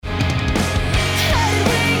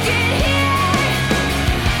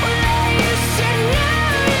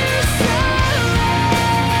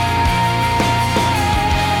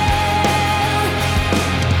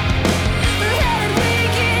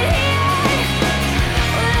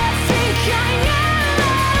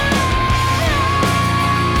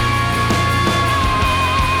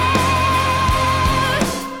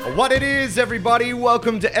What it is, everybody.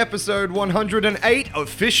 Welcome to episode 108 of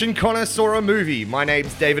Fish and Connor Saw a Movie. My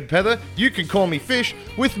name's David Pether. You can call me Fish.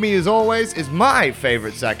 With me, as always, is my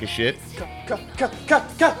favorite sack of shit. Connor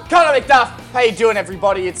McDuff! How you doing,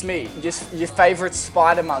 everybody? It's me, just your favorite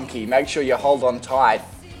spider monkey. Make sure you hold on tight.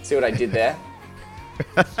 See what I did there?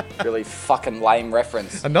 Really fucking lame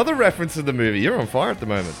reference. Another reference to the movie. You're on fire at the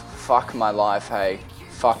moment. Fuck my life, hey.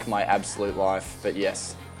 Fuck my absolute life. But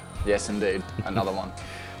yes. Yes, indeed. Another one.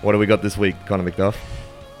 What do we got this week, Connor McDuff?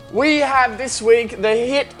 We have this week the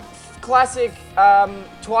hit classic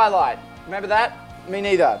Twilight. Remember that? Me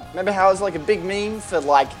neither. Remember how it was like a big meme for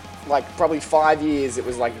like probably 5 years? It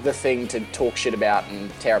was like the thing to talk shit about and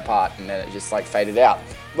tear apart, and then it just like faded out.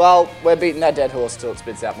 Well, we're beating that dead horse till it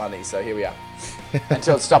spits out money, so here we are.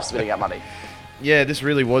 Until it stops spitting out money. Yeah, this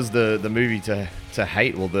really was the movie to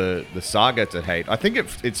hate, or the saga to hate. I think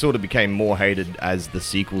it sort of became more hated as the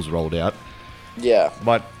sequels rolled out. Yeah.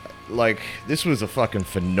 But, like, this was a fucking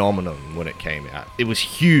phenomenon when it came out. It was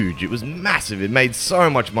huge. It was massive. It made so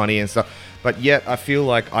much money and stuff. But yet, I feel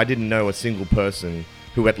like I didn't know a single person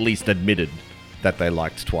who at least admitted that they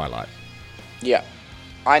liked Twilight. Yeah.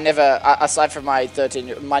 I never, aside from my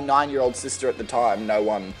 9-year-old sister at the time, no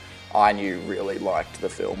one I knew really liked the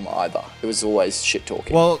film either. It was always shit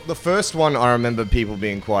talking. Well, the first one I remember people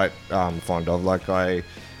being quite fond of. Like, I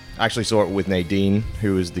actually saw it with Nadine,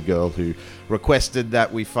 who was the girl who requested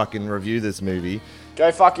that we fucking review this movie.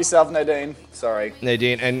 Go fuck yourself, Nadine. Sorry.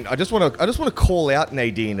 Nadine, and I just want to call out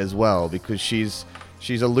Nadine as well, because she's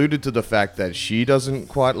alluded to the fact that she doesn't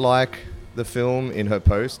quite like the film in her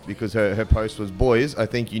post, because her post was, boys, I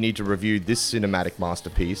think you need to review this cinematic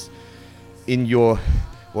masterpiece in your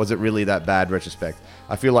was it really that bad retrospect.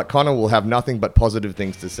 I feel like Connor will have nothing but positive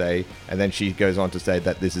things to say, and then she goes on to say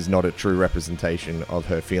that this is not a true representation of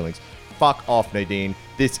her feelings. Fuck off, Nadine.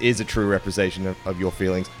 This is a true representation of your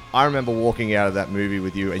feelings. I remember walking out of that movie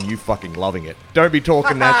with you and you fucking loving it. Don't be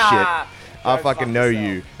talking that shit. I fucking know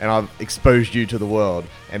you, and I've exposed you to the world,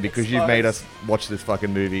 and because you've made us watch this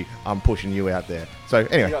fucking movie, I'm pushing you out there. So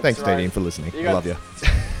anyway, thanks Nadine for listening. I love you.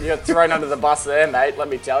 You got thrown under the bus there, mate. Let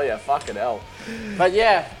me tell you, fucking hell. But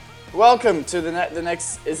yeah, welcome to the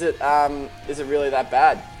next. Is it really that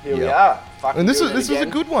bad? Here we are. Fucking and this was a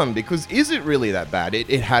good one, because is it really that bad?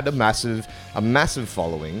 It had a massive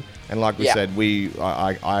following, and like we said,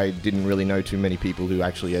 I didn't really know too many people who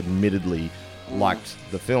actually admittedly liked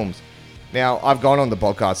the films. Now, I've gone on the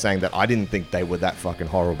podcast saying that I didn't think they were that fucking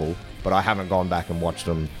horrible, but I haven't gone back and watched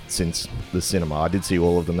them since the cinema. I did see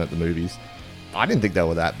all of them at the movies. I didn't think they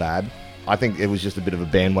were that bad. I think it was just a bit of a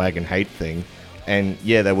bandwagon hate thing. And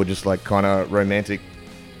yeah, they were just like kind of romantic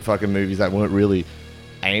fucking movies that weren't really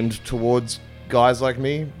aimed towards guys like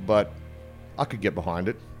me, but I could get behind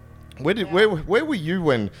it. Where were you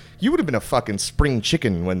when you would have been a fucking spring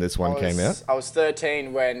chicken when this one came out? I was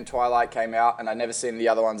 13 when Twilight came out, and I'd never seen the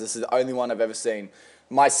other ones. This is the only one I've ever seen.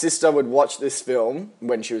 My sister would watch this film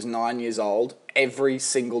when she was 9 years old. Every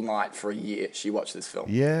single night for a year, she watched this film.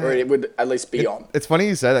 Yeah. Or it would at least be on. It's funny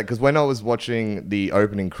you say that, because when I was watching the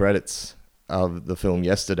opening credits of the film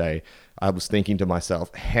yesterday, I was thinking to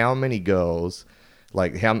myself, how many girls,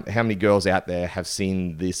 like how many girls out there have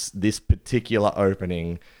seen this particular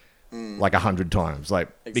opening like 100 times? Like,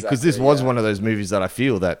 exactly, because this was one of those movies that I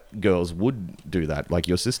feel that girls would do that, like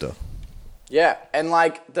your sister. Yeah, and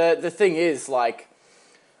like the thing is, like,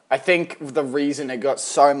 I think the reason it got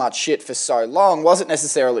so much shit for so long wasn't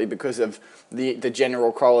necessarily because of the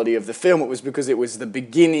general quality of the film. It was because it was the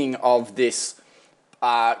beginning of this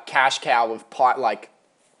cash cow of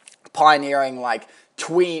pioneering like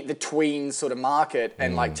the tween sort of market,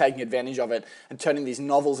 and like taking advantage of it and turning these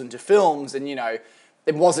novels into films. And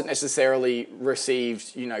it wasn't necessarily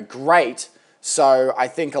received great. So I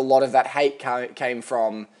think a lot of that hate came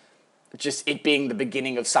from just it being the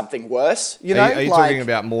beginning of something worse. Are you talking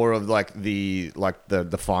about more of like the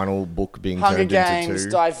final book being Hunger turned into Games,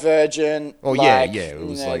 Divergent? Oh yeah, it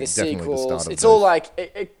was like the definitely sequels. the start of it's all like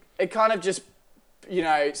it kind of just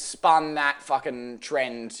spun that fucking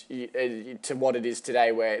trend to what it is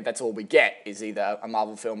today, where that's all we get is either a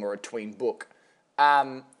Marvel film or a tween book.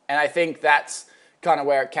 And I think that's kind of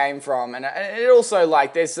where it came from. And it also,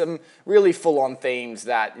 like, there's some really full-on themes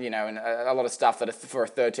that, and a lot of stuff that for a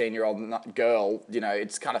 13-year-old girl,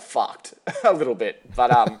 it's kind of fucked a little bit.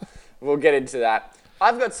 But we'll get into that.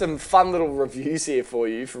 I've got some fun little reviews here for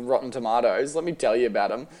you from Rotten Tomatoes. Let me tell you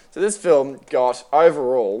about them. So this film got,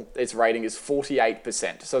 overall, its rating is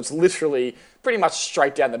 48%. So it's literally pretty much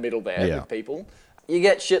straight down the middle there with people. You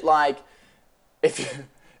get shit like,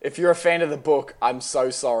 if you're a fan of the book, I'm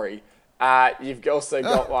so sorry. You've also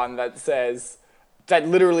got one that says, that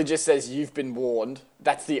literally just says, "You've been warned."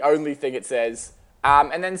 That's the only thing it says.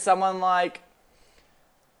 And then someone like,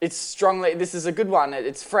 it's strongly, this is a good one,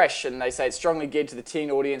 it's fresh, and they say it's strongly geared to the teen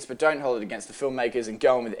audience, but don't hold it against the filmmakers and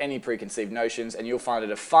go in with any preconceived notions, and you'll find it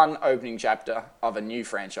a fun opening chapter of a new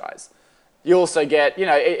franchise. You also get,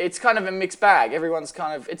 it's kind of a mixed bag. Everyone's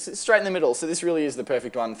kind of, it's straight in the middle. So this really is the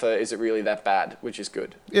perfect one for, is it really that bad? Which is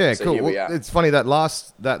good. Yeah, so cool. Here we Well, are. it's funny, that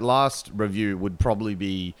last review would probably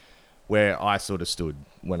be where I sort of stood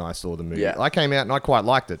when I saw the movie. Yeah. I came out and I quite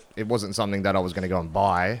liked it. It wasn't something that I was going to go and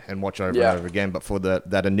buy and watch over and over again, but for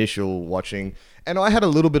that initial watching, and I had a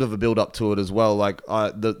little bit of a build up to it as well. Like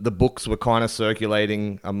the books were kind of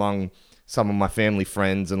circulating among some of my family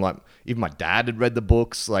friends, and like even my dad had read the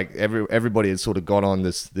books. Like everybody had sort of got on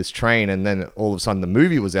this train, and then all of a sudden the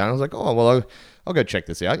movie was out. And I was like, oh well, I'll go check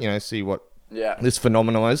this out. See what this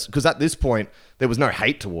phenomenon is, because at this point there was no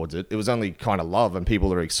hate towards it. It was only kind of love, and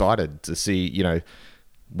people are excited to see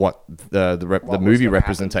what the movie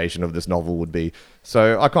representation of this novel would be.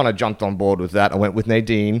 So I kind of jumped on board with that. I went with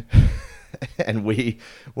Nadine. And we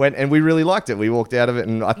went and we really liked it. We walked out of it,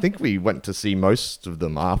 and I think we went to see most of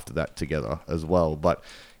them after that together as well. But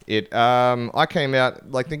I came out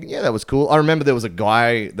like thinking, yeah, that was cool. I remember there was a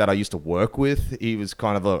guy that I used to work with. He was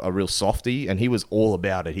kind of a real softie, and he was all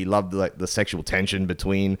about it. He loved like the sexual tension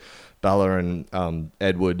between Bella and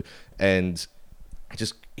Edward, and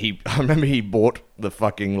I remember he bought the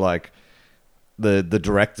fucking like. The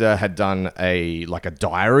director had done a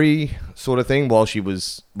diary sort of thing while she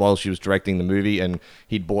was directing the movie, and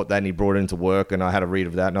he'd bought that and he brought it into work, and I had a read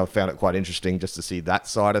of that, and I found it quite interesting just to see that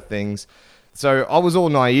side of things. So I was all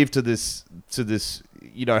naive to this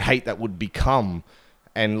hate that would become,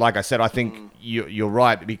 and like I said, I think you're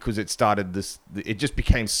right, because it just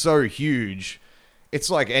became so huge. It's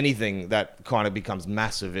like anything that kind of becomes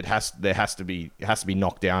massive. It has to be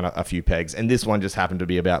knocked down a few pegs, and this one just happened to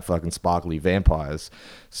be about fucking sparkly vampires.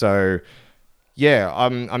 So, yeah,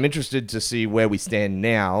 I'm interested to see where we stand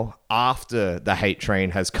now after the hate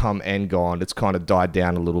train has come and gone. It's kind of died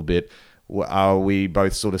down a little bit. Are we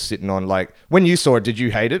both sort of sitting on like, when you saw it, did you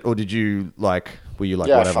hate it, or did you like? Were you like,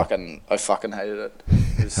 yeah, whatever? I fucking hated it.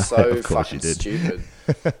 It was so fucking stupid.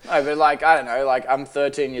 No, but like, I don't know, like I'm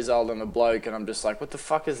 13 years old, I'm a bloke, and I'm just like, what the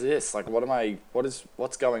fuck is this? Like,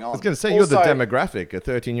 what's going on? I was going to say, you're the demographic, a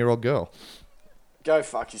 13-year-old girl. Go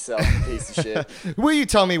fuck yourself, you piece of shit. Will you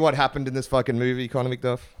tell me what happened in this fucking movie, Connor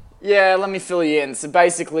McDuff? Yeah, let me fill you in. So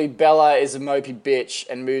basically, Bella is a mopey bitch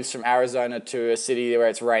and moves from Arizona to a city where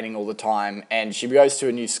it's raining all the time, and she goes to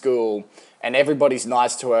a new school, and everybody's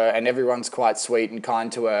nice to her, and everyone's quite sweet and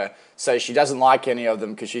kind to her, so she doesn't like any of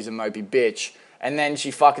them because she's a mopey bitch. And then she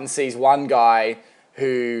fucking sees one guy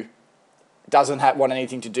who doesn't want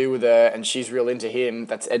anything to do with her, and she's real into him.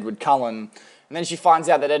 That's Edward Cullen. And then she finds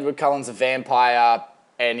out that Edward Cullen's a vampire,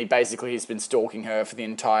 and he's been stalking her for the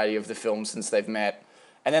entirety of the film since they've met.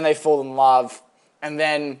 And then they fall in love, and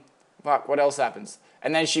then, fuck, what else happens?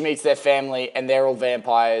 And then she meets their family, and they're all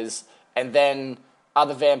vampires, and then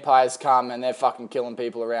other vampires come, and they're fucking killing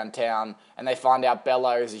people around town, and they find out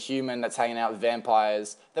Bella is a human that's hanging out with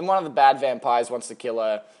vampires. Then one of the bad vampires wants to kill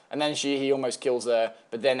her, and then he almost kills her,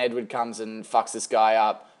 but then Edward comes and fucks this guy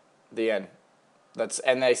up. The end.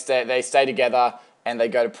 And they stay together, and they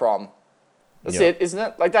go to prom. That's it, isn't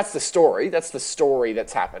it? Like, that's the story. That's the story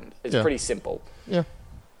that's happened. It's pretty simple. Yeah.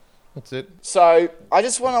 That's it. So, I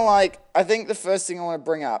just want to, I think the first thing I want to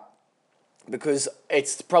bring up, because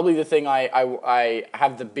it's probably the thing I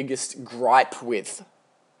have the biggest gripe with.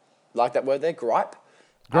 Like that word there? Gripe?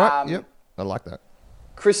 Gripe, yep. I like that.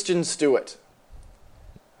 Kristen Stewart.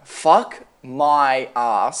 Fuck my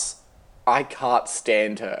ass. I can't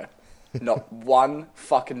stand her. Not one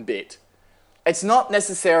fucking bit. It's not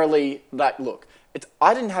necessarily like, look,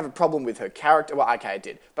 I didn't have a problem with her character. Well, okay, I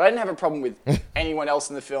did. But I didn't have a problem with anyone else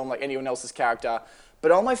in the film, like anyone else's character.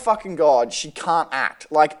 But oh my fucking God, she can't act.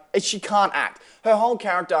 She can't act. Her whole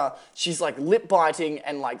character, she's like lip biting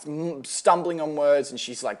and like stumbling on words, and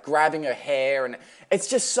she's like grabbing her hair, and it's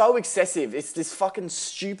just so excessive. It's this fucking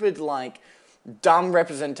stupid, like, dumb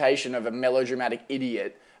representation of a melodramatic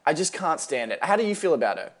idiot. I just can't stand it. How do you feel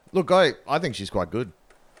about her? Look, I think she's quite good.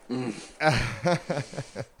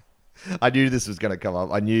 I knew this was going to come up.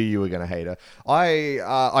 I knew you were going to hate her.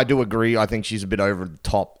 I do agree. I think she's a bit over the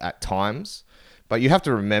top at times. But you have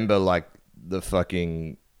to remember, like, the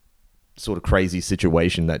fucking sort of crazy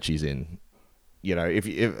situation that she's in. You know, if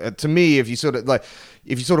you sort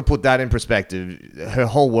of put that in perspective, her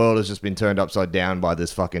whole world has just been turned upside down by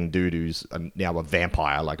this fucking dude who's now a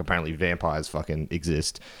vampire. Like, apparently vampires fucking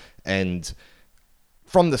exist. And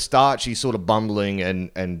from the start, she's sort of bumbling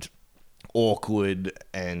and awkward,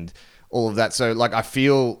 and all of that. So like I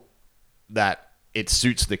feel that it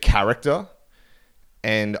suits the character,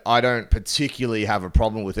 and I don't particularly have a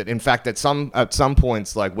problem with it. In fact, at some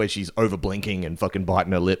points, like where she's over blinking and fucking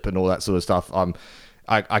biting her lip and all that sort of stuff,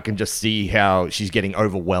 I can just see how she's getting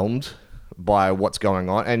overwhelmed by what's going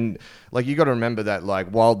on. And like you got to remember that like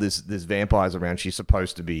while this vampire's around, she's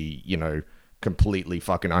supposed to be, you know, completely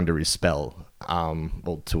fucking under his spell,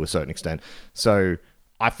 well, to a certain extent. So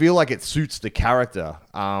I feel like it suits the character,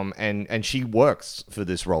 and she works for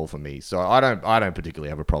this role for me. So I don't particularly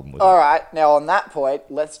have a problem with it. All right, now on that point,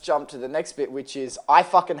 let's jump to the next bit, which is I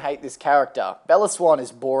fucking hate this character. Bella Swan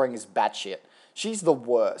is boring as batshit. She's the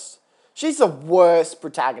worst. She's the worst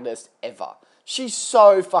protagonist ever. She's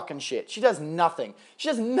so fucking shit. She does nothing. She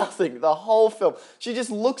does nothing the whole film. She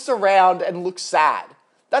just looks around and looks sad.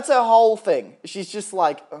 That's her whole thing. She's just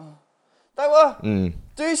like,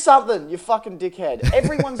 do something, you fucking dickhead.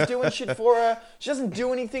 Everyone's doing shit for her. She doesn't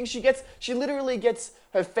do anything. She literally gets,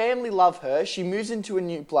 her family love her. She moves into a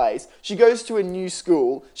new place. She goes to a new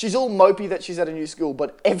school. She's all mopey that she's at a new school,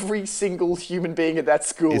 but every single human being at that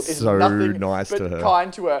school is so nothing nice but to her.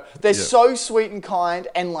 kind to her. They're so sweet and kind,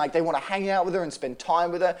 and like they want to hang out with her and spend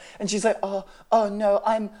time with her. And she's like, oh no,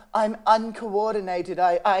 I'm uncoordinated.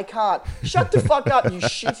 I can't. Shut the fuck up, you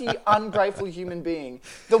shitty, ungrateful human being.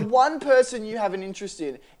 The one person you have an interest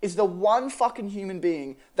in is the one fucking human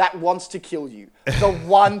being that wants to kill you. The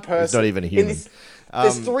one person. It's not even a human.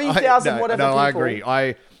 There's 3,000 whatever people. No, I agree.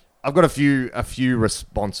 I've got a few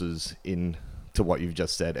responses in to what you've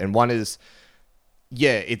just said, and one is,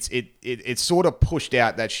 yeah, it's sort of pushed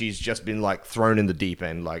out that she's just been like thrown in the deep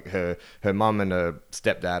end. Like her mum and her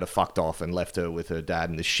stepdad have fucked off and left her with her dad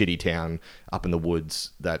in this shitty town up in the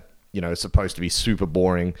woods that, you know, is supposed to be super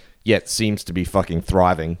boring, yet seems to be fucking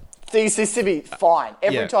thriving. These seems to be fine.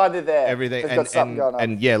 Every time they're there, everything, they've got something going on.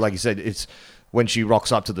 And yeah, like you said, it's when she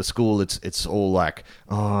rocks up to the school, it's all like,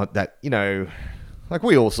 oh, that, you know, like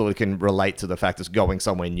we all sort of can relate to the fact it's going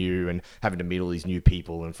somewhere new and having to meet all these new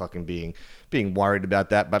people and fucking being worried about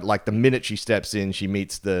that. But like the minute she steps in, she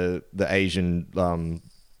meets the Asian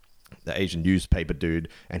newspaper dude,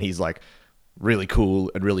 and he's like really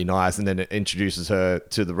cool and really nice, and then it introduces her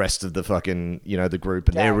to the rest of the fucking, you know, the group,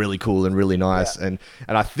 and they're really cool and really nice. And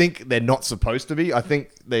I think they're not supposed to be. I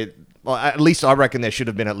think well, at least I reckon there should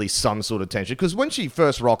have been at least some sort of tension, because when she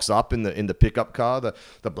first rocks up in the pickup car,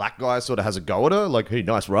 the black guy sort of has a go at her, like, hey,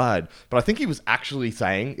 nice ride. But I think he was actually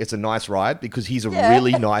saying it's a nice ride because he's a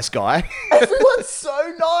really nice guy. Everyone's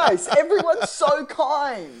so nice. Everyone's so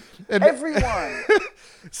kind. Everyone.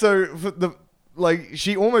 So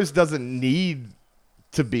she almost doesn't need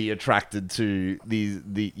to be attracted to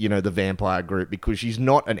the vampire group because she's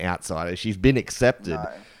not an outsider. She's been accepted. No.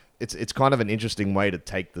 It's kind of an interesting way to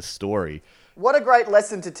take the story. What a great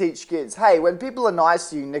lesson to teach kids. Hey, when people are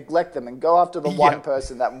nice to you, neglect them and go after the one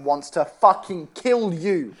person that wants to fucking kill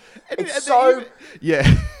you. And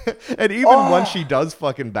and even once she does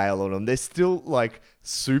fucking bail on them, they're still like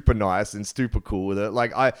super nice and super cool with it.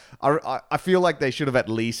 Like I feel like they should have at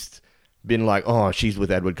least been like, oh, she's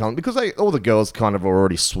with Edward Cullen, because all the girls kind of are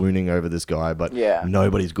already swooning over this guy, but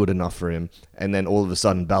nobody's good enough for him. And then all of a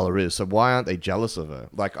sudden Bella is. So why aren't they jealous of her?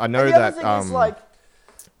 Like, I know that.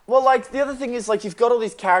 The other thing is, like, you've got all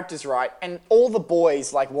these characters, right? And all the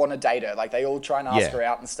boys, like, want to date her. Like, they all try and ask her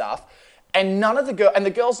out and stuff. And none of the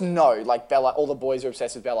girls know, like, Bella, all the boys are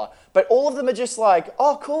obsessed with Bella. But all of them are just like,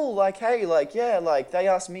 oh, cool, like, hey, like, yeah, like, they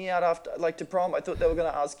asked me out after, like, to prom. I thought they were going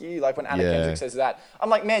to ask you, like, when Anna Kendrick says that. I'm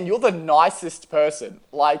like, man, you're the nicest person.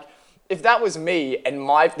 Like, if that was me and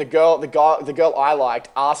the girl I liked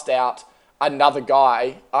asked out another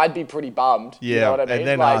guy, I'd be pretty bummed. Yeah, you know what I mean? And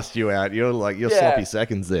then like, asked you out. You're like, you're sloppy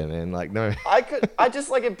seconds there, man. Like, no. I just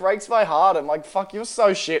like, it breaks my heart. I'm like, fuck, you're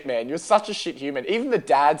so shit, man. You're such a shit human. Even the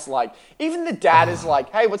dad is like,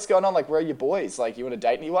 hey, what's going on? Like, where are your boys? Like, you want to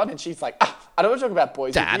date anyone? And she's like, I don't want to talk about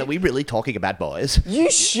boys. Dad, are we really talking about boys? You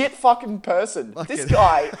shit fucking person. This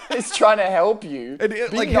guy is trying to help you. And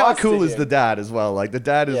like, how cool is the dad as well? Like, the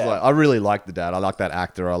dad is like, I really like the dad. I like that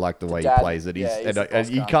actor. I like the way he plays it. And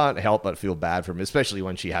you can't help but feel bad for him, especially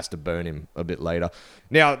when she has to burn him a bit later.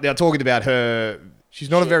 Now talking about her, she's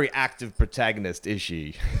not a very active protagonist, is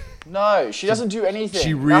she? No, she doesn't do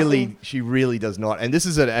anything. She really does not. And this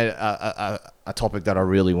is a topic that I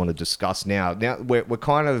really want to discuss now. Now we're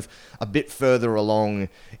kind of a bit further along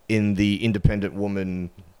in the independent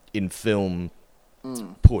woman in film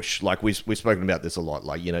push. Like we've spoken about this a lot.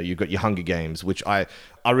 Like, you know, you've got your Hunger Games, which I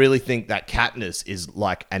really think that Katniss is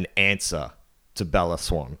like an answer to Bella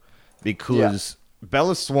Swan, because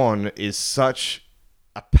Bella Swan is such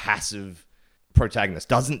a passive protagonist,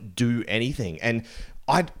 doesn't do anything. And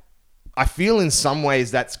I feel in some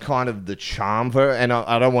ways that's kind of the charm for her. And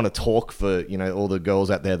I don't want to talk for, all the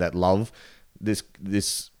girls out there that love this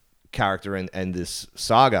character and this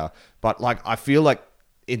saga. But like, I feel like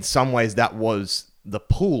in some ways that was the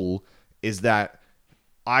pull, is that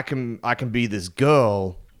I can be this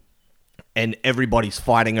girl and everybody's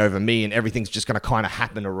fighting over me and everything's just going to kind of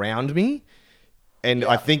happen around me. And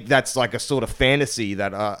I think that's like a sort of fantasy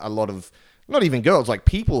that a lot of, not even girls, like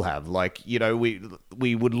people have. Like,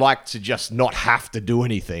 we would like to just not have to do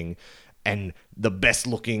anything, and the best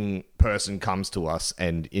looking person comes to us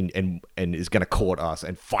and is going to court us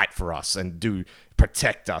and fight for us and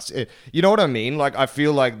protect us. You know what I mean? Like, I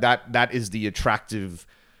feel like that is the attractive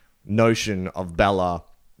notion of Bella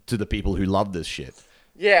to the people who love this shit.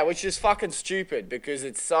 Yeah, which is fucking stupid because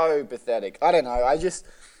it's so pathetic. I don't know.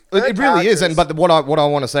 It really is. But what I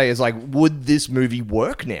want to say is, like, would this movie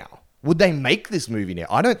work now? Would they make this movie now?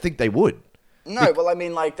 I don't think they would. No, well, I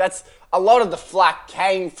mean, like, that's a lot of the flack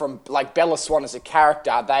came from, like, Bella Swan as a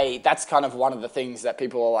character. That's kind of one of the things that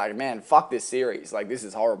people are like, man, fuck this series. Like, this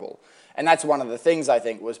is horrible. And that's one of the things, I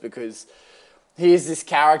think, was because here's this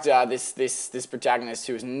character, this protagonist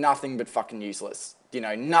who is nothing but fucking useless.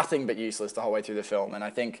 Nothing but useless the whole way through the film. And I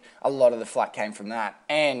think a lot of the flack came from that.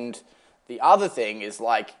 And the other thing is,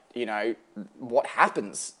 like, what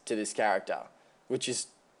happens to this character, which is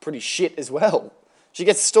pretty shit as well. She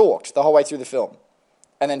gets stalked the whole way through the film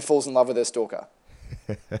and then falls in love with her stalker.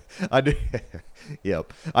 I do.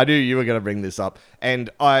 Yep. I knew you were going to bring this up. And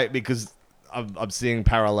because I'm seeing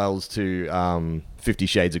parallels to 50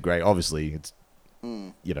 Shades of Grey. Obviously, it's,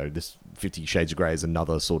 this 50 Shades of Grey is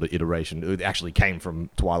another sort of iteration. It actually came from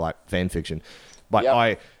Twilight fan fiction. But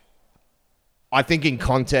yep. I think in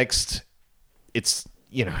context, it's,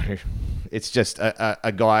 it's just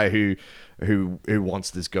a guy who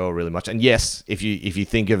wants this girl really much. And yes, if you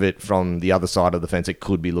think of it from the other side of the fence, it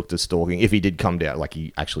could be looked as stalking. If he did come down, like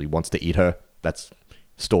he actually wants to eat her, that's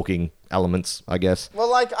stalking elements, I guess. Well,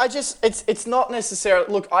 like, it's not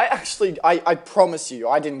necessarily... Look, I promise you,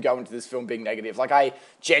 I didn't go into this film being negative. Like, I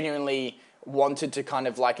genuinely wanted to kind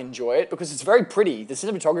of, like, enjoy it because it's very pretty. The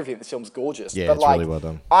cinematography in this film's gorgeous. Yeah, but, it's like, really well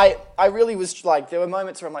done. I really was, like, there were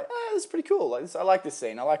moments where I'm like, this is pretty cool. Like, I like this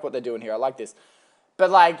scene. I like what they're doing here. I like this. But,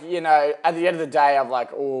 like, at the end of the day, I'm like,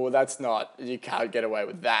 oh, that's not... You can't get away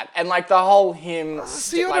with that. And, like, the whole him...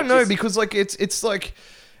 See, I don't know, because, like, it's like...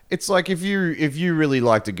 It's like if you really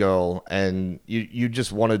liked a girl and you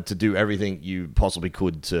just wanted to do everything you possibly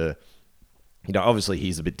could to, obviously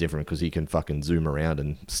he's a bit different because he can fucking zoom around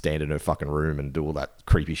and stand in her fucking room and do all that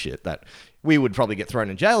creepy shit that we would probably get thrown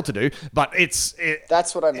in jail to do. But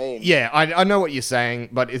that's what I mean. Yeah, I know what you're saying,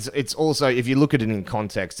 but it's also, if you look at it in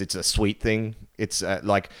context, it's a sweet thing. It's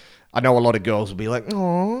like, I know a lot of girls will be like,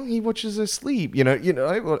 oh, he watches her sleep,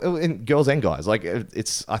 and girls and guys. Like,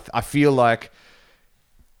 I feel like,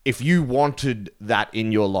 if you wanted that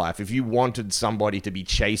in your life, if you wanted somebody to be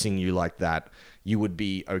chasing you like that, you would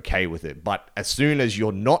be okay with it. But as soon as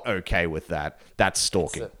you're not okay with that, that's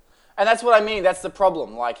stalking. And that's what I mean. That's the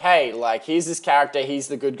problem. Like, hey, like, here's this character. He's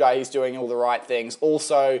the good guy. He's doing all the right things.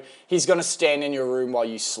 Also, he's going to stand in your room while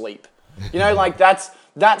you sleep. Like, that's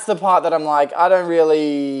the part that I'm like, I don't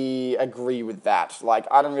really agree with that. Like,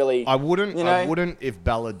 I don't really... I wouldn't if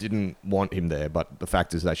Bella didn't want him there, but the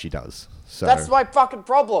fact is that she does. So. That's my fucking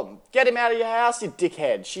problem. Get him out of your house, you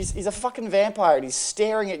dickhead. He's a fucking vampire and he's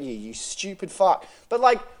staring at you, you stupid fuck. But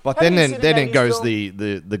like... But then it goes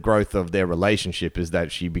the growth of their relationship is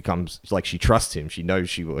that she becomes... Like, she trusts him. She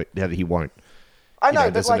knows that he won't. I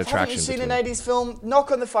know, but like, haven't you seen an 80s film?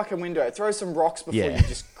 Knock on the fucking window, throw some rocks before you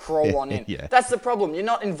just crawl on in. Yeah. That's the problem. You're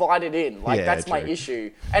not invited in. Like, that's my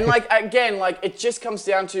issue. And like, again, like, it just comes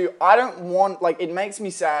down to, I don't want, like, it makes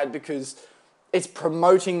me sad because it's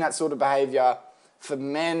promoting that sort of behavior for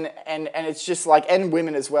men and it's just like, and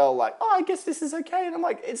women as well, like, oh, I guess this is okay. And I'm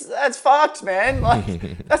like, that's fucked, man.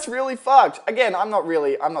 Like, that's really fucked. Again, I'm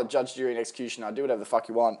not judge, jury, and executioner. Do whatever the fuck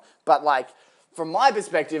you want. But like, from my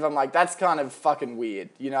perspective, I'm like, that's kind of fucking weird,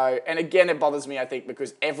 And again, it bothers me, I think,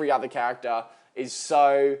 because every other character is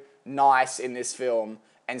so nice in this film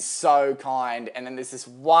and so kind. And then there's this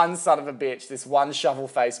one son of a bitch, this one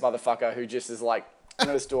shovel-faced motherfucker who just is like, I'm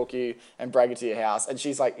going to stalk you and break into your house. And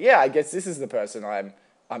she's like, yeah, I guess this is the person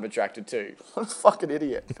I'm attracted to. What a fucking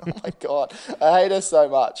idiot. Oh my God. I hate her so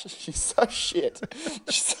much. She's so shit.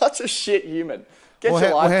 She's such a shit human.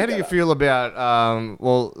 How do you feel about?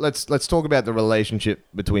 Let's talk about the relationship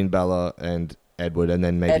between Bella and Edward, and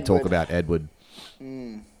then maybe talk about Edward.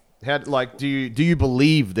 Do you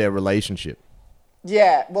believe their relationship?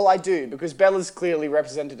 Yeah, well, I do, because Bella's clearly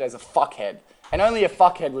represented as a fuckhead, And only a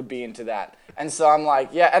fuckhead would be into that. And so I'm like,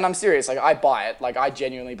 yeah, and I'm serious. Like, I buy it. Like, I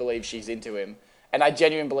genuinely believe she's into him. And I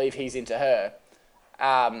genuinely believe he's into her.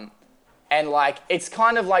 And, like, it's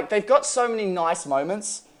kind of like they've got so many nice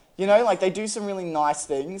moments. You know, like, they do some really nice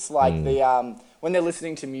things. Like, when they're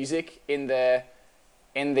listening to music in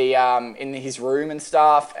his room and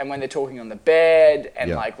stuff. And when they're talking on the bed.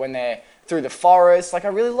 And, like, when they're through the forest. Like, I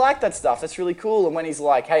really like that stuff. That's really cool. And when he's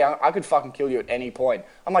like, hey, I could fucking kill you at any point.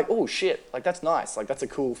 I'm like, oh, shit. Like, that's nice. Like, that's a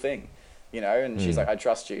cool thing. You know? And she's like, I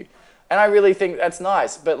trust you. And I really think that's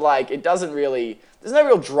nice. But, like, it doesn't really... There's no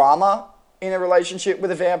real drama in a relationship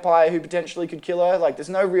with a vampire who potentially could kill her. Like, there's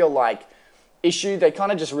no real, like, issue. They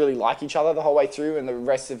kind of just really like each other the whole way through, and the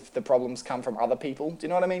rest of the problems come from other people. Do you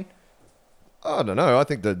know what I mean? I don't know. I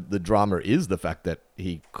think the drama is the fact that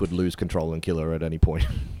he could lose control and kill her at any point.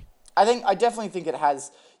 I definitely think it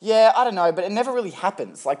has. Yeah, I don't know, but it never really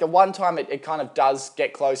happens. Like, the one time it kind of does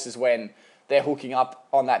get close is when they're hooking up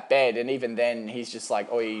on that bed, and even then he's just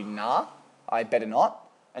like, oi, nah, I better not.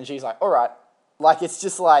 And she's like, all right. Like, it's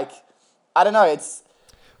just like, I don't know, it's...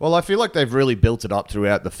 Well, I feel like they've really built it up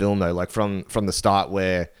throughout the film, though. Like, from the start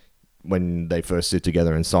when they first sit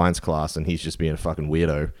together in science class and he's just being a fucking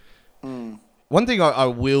weirdo. One thing I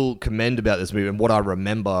will commend about this movie, and what I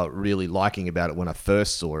remember really liking about it when I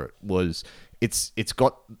first saw it, was it's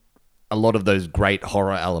got a lot of those great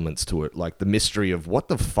horror elements to it. Like, the mystery of what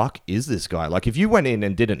the fuck is this guy? Like, if you went in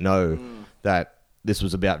and didn't know that this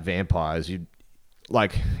was about vampires, you'd...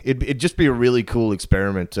 Like, it'd just be a really cool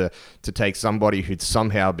experiment to take somebody who'd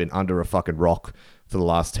somehow been under a fucking rock for the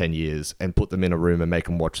last 10 years and put them in a room and make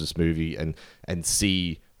them watch this movie and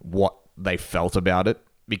see what they felt about it.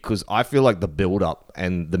 Because I feel like the build-up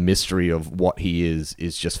and the mystery of what he is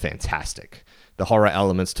just fantastic. The horror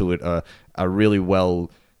elements to it are really well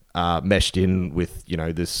meshed in with, you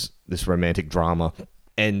know, this romantic drama.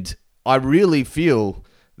 And I really feel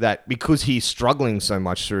that because he's struggling so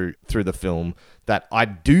much through the film, that I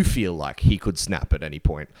do feel like he could snap at any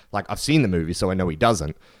point. Like, I've seen the movie, so I know he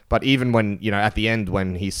doesn't. But even when, you know, at the end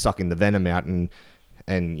when he's sucking the venom out and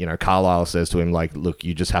you know, Carlisle says to him, like, look,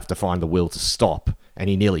 you just have to find the will to stop. And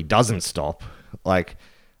he nearly doesn't stop. Like,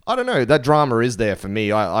 I don't know. That drama is there for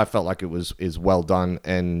me. I felt like it is well done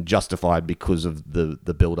and justified because of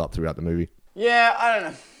the build-up throughout the movie. Yeah, I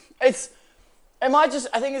don't know.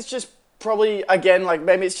 I think it's just probably, again, like,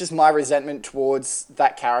 maybe it's just my resentment towards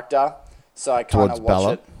that character. So I kind of watch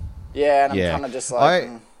Bella? it. Yeah, and I'm kind of just like...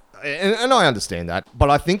 And I understand that. But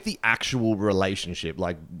I think the actual relationship,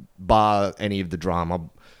 like, bar any of the drama,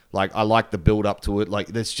 like, I like the build-up to it. Like,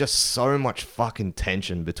 there's just so much fucking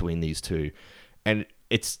tension between these two. And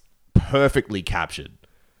it's perfectly captured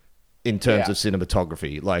in terms of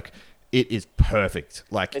cinematography. Like, it is perfect.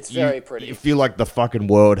 Like, it's very pretty. You feel like the fucking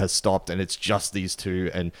world has stopped and it's just these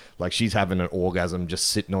two, and like she's having an orgasm just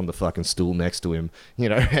sitting on the fucking stool next to him, you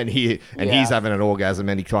know, and he's having an orgasm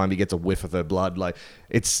anytime he gets a whiff of her blood. Like,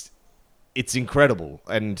 it's incredible.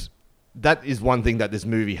 And that is one thing that this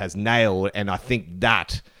movie has nailed, and I think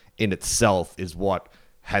that in itself is what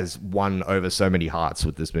has won over so many hearts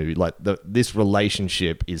with this movie. Like, this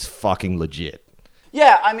relationship is fucking legit.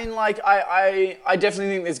 Yeah, I mean, like, I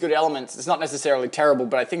definitely think there's good elements. It's not necessarily terrible,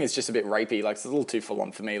 but I think it's just a bit rapey. Like, it's a little too full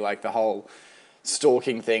on for me. Like, the whole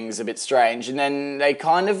stalking thing's a bit strange. And then they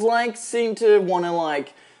kind of, like, seem to want to,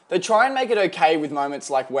 like... They try and make it okay with moments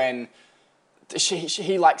like when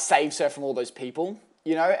he like, saves her from all those people,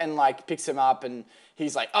 you know? And, like, picks him up and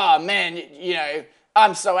he's like, oh, man, you know...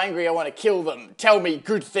 I'm so angry, I want to kill them. Tell me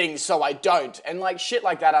good things so I don't. And, like, shit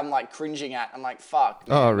like that I'm, like, cringing at. I'm like, fuck.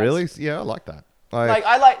 Man, oh, really? Yeah, I like that. I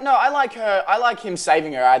like her. I like him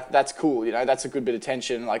saving her. That's cool. You know, that's a good bit of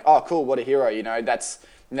tension. Like, oh, cool, what a hero. You know, that's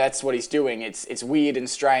what he's doing. It's weird and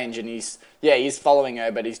strange, and he's following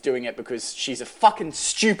her, but he's doing it because she's a fucking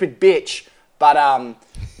stupid bitch. But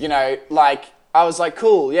you know, like, I was like,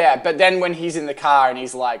 cool, yeah. But then when he's in the car and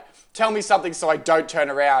he's like, tell me something so I don't turn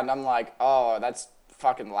around, I'm like, oh, that's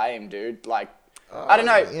fucking lame, dude. Like, I don't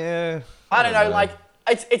know. Yeah. I don't know. Like,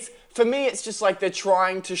 it's. For me, it's just like they're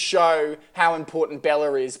trying to show how important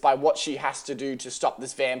Bella is by what she has to do to stop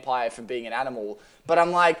this vampire from being an animal. But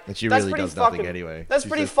I'm like, and she really does nothing anyway. That's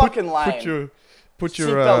pretty fucking lame. Put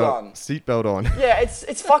your seatbelt on. Yeah,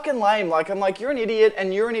 it's fucking lame. Like, I'm like, you're an idiot,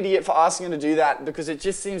 and you're an idiot for asking her to do that because it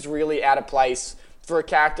just seems really out of place for a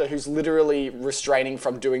character who's literally restraining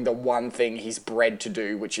from doing the one thing he's bred to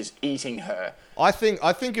do, which is eating her. I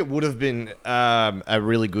think it would have been a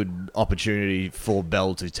really good opportunity for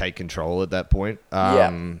Belle to take control at that point.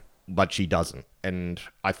 But she doesn't. And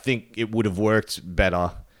I think it would have worked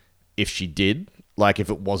better if she did. Like, if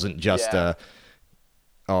it wasn't just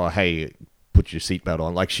oh, hey, put your seatbelt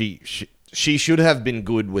on. Like, she she should have been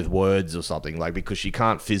good with words or something, like, because she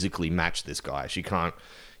can't physically match this guy. She can't,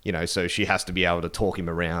 so she has to be able to talk him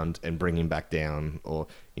around and bring him back down, or,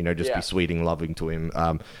 just be sweet and loving to him.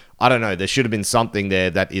 I don't know. There should have been something there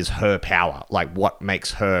that is her power, like what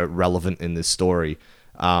makes her relevant in this story.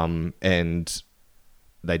 And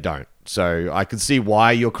they don't. So I can see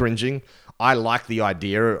why you're cringing. I like the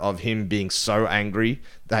idea of him being so angry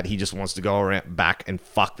that he just wants to go around back and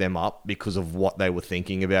fuck them up because of what they were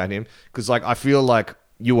thinking about him. Because, like, I feel like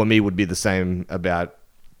you or me would be the same about,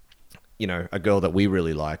 a girl that we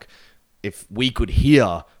really like. If we could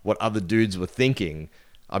hear what other dudes were thinking,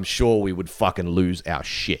 I'm sure we would fucking lose our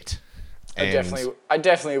shit. I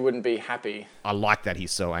definitely wouldn't be happy. I like that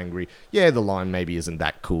he's so angry. Yeah, the line maybe isn't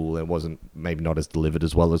that cool. It wasn't maybe not as delivered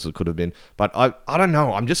as well as it could have been. But I don't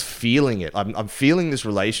know. I'm just feeling it. I'm feeling this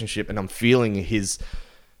relationship, and I'm feeling his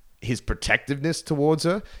protectiveness towards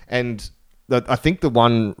her. And I think the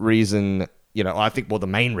one reason, the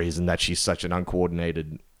main reason that she's such an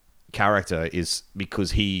uncoordinated character is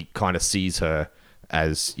because he kind of sees her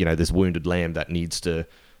as, this wounded lamb that needs to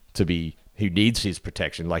be, who needs his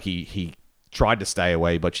protection. Like he tried to stay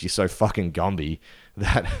away, but she's so fucking Gumby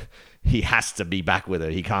that he has to be back with her.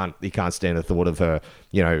 He can't stand the thought of her,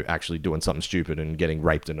 actually doing something stupid and getting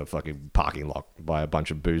raped in a fucking parking lot by a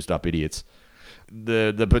bunch of boozed up idiots.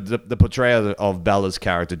 The portrayal of Bella's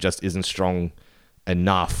character just isn't strong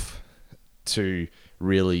enough to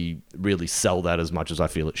really, really sell that as much as I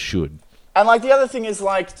feel it should. And, like, the other thing is,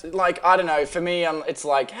 like I don't know, for me, it's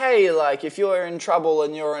like, hey, like, if you're in trouble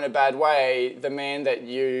and you're in a bad way, the man that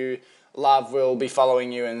you love will be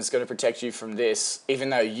following you and is going to protect you from this, even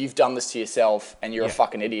though you've done this to yourself and you're a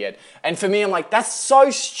fucking idiot. And for me, I'm like, that's so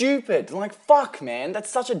stupid. I'm like, fuck, man, that's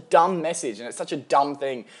such a dumb message, and it's such a dumb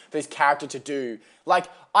thing for this character to do. Like,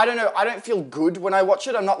 I don't know, I don't feel good when I watch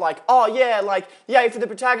it. I'm not like, oh yeah, like, yay for the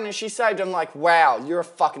protagonist, she's saved. I'm like, wow, you're a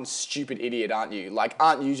fucking stupid idiot, aren't you? Like,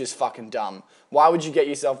 aren't you just fucking dumb? Why would you get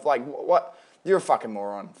yourself, like, what? You're a fucking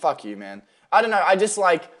moron. Fuck you, man. I don't know, I just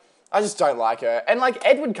don't like her. And, like,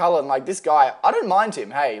 Edward Cullen, like, this guy, I don't mind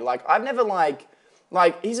him, hey. Like, I've never, like,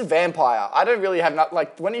 he's a vampire. I don't really have,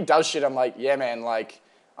 when he does shit, I'm like, yeah, man, like,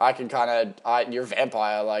 I can kind of, you're a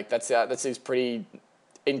vampire. Like, that seems pretty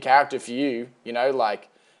in character for you, like,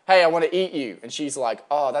 hey, I want to eat you. And she's like,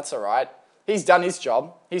 oh, that's all right. He's done his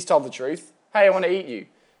job. He's told the truth. Hey, I want to eat you.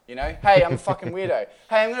 Hey, I'm a fucking weirdo.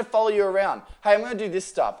 Hey, I'm going to follow you around. Hey, I'm going to do this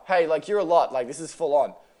stuff. Hey, like, you're a lot. Like, this is full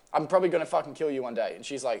on. I'm probably going to fucking kill you one day. And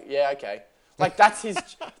she's like, yeah, okay. Like, that's his,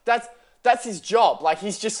 that's his job. Like,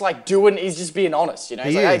 he's just like he's just being honest, He's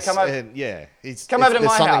like, hey, come over. Come over to my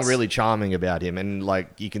house. There's something really charming about him. And,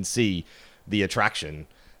 like, you can see the attraction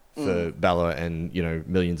for Bella and,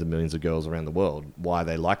 millions and millions of girls around the world, why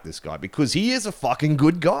they like this guy. Because he is a fucking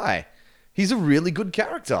good guy. He's a really good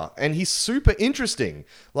character, and he's super interesting.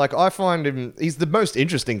 Like, I find him, he's the most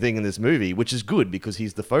interesting thing in this movie, which is good because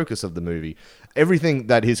he's the focus of the movie. Everything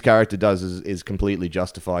that his character does is completely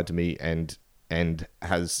justified to me and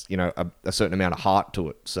has, a certain amount of heart to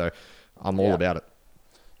it. So I'm all about it.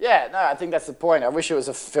 Yeah, no, I think that's the point. I wish it was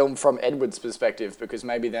a film from Edward's perspective, because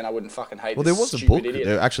maybe then I wouldn't fucking hate this was stupid a book.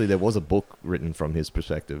 idiot. There was a book written from his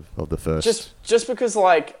perspective of the first. Just because,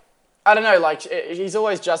 like, I don't know, like, he's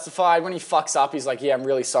always justified. When he fucks up, he's like, yeah, I'm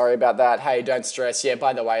really sorry about that. Hey, don't stress. Yeah,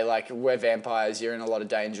 by the way, like, we're vampires. You're in a lot of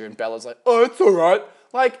danger. And Bella's like, oh, it's all right.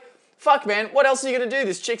 Like, fuck, man. What else are you going to do?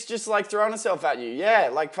 This chick's just, like, throwing herself at you. Yeah,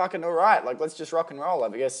 like, fucking all right. Like, let's just rock and roll. I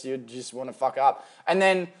guess you just want to fuck up. And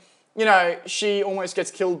then, she almost gets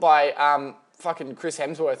killed by fucking Chris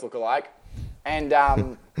Hemsworth lookalike.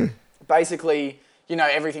 And basically,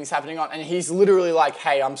 everything's happening on, and he's literally like,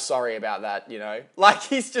 hey, I'm sorry about that, Like,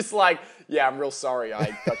 he's just like, yeah, I'm real sorry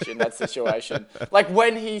I got you in that situation. Like,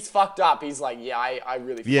 when he's fucked up, he's like, yeah, I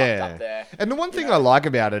really fucked up there. And the one thing I like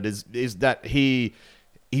about it is that he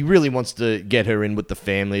really wants to get her in with the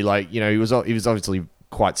family. Like, he was obviously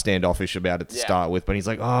quite standoffish about it to start with, but he's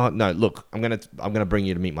like, oh no, look, I'm gonna bring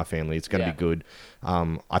you to meet my family. It's gonna be good.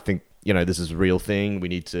 I think this is a real thing. We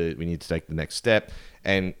need to take the next step.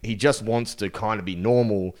 And he just wants to kind of be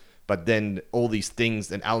normal, but then all these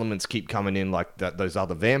things and elements keep coming in, like those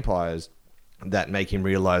other vampires, that make him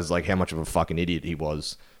realize like how much of a fucking idiot he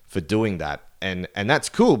was for doing that. And that's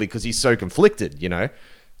cool because he's so conflicted.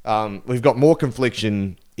 We've got more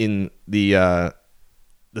confliction in the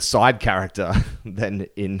side character than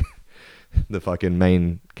in the fucking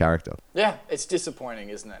main character. Yeah, it's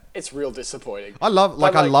disappointing, isn't it? It's real disappointing. I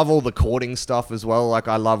love all the courting stuff as well. Like,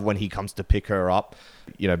 I love when he comes to pick her up.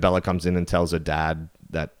 Bella comes in and tells her dad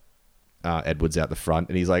that, Edward's out the front,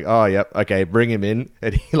 and he's like, "Oh, yep, okay, bring him in."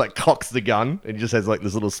 And he like cocks the gun, and he just has like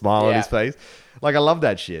this little smile on his face. Like, I love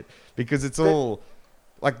that shit because it's all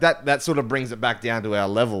like that. That sort of brings it back down to our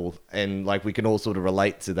level, and like we can all sort of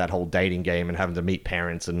relate to that whole dating game and having to meet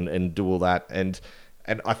parents and do all that. And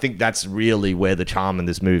I think that's really where the charm in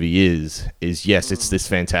this movie is yes, it's this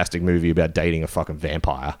fantastic movie about dating a fucking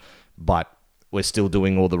vampire, but we're still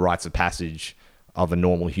doing all the rites of passage of a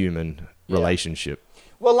normal human relationship.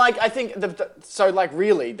 Well, like, I think,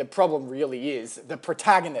 really, the problem really is the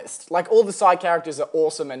protagonist. Like, all the side characters are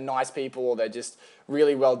awesome and nice people, or they're just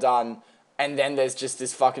really well done, and then there's just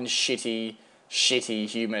this fucking shitty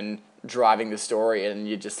human driving the story, and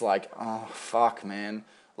you're just like, oh, fuck, man.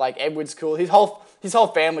 Like, Edward's cool. His whole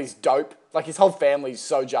family's dope. Like, his whole family's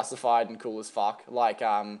so justified and cool as fuck. Like,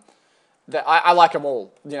 I like them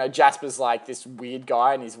all. You know, Jasper's like this weird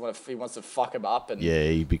guy, and he wants to fuck him up. And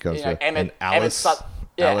he becomes Emmett, and Alice.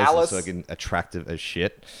 Alice is fucking attractive as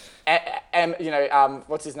shit.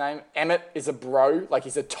 What's his name? Emmett is a bro. Like,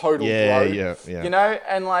 he's a total bro. Yeah. You know,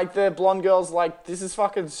 and like the blonde girl's like, this is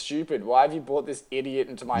fucking stupid. Why have you brought this idiot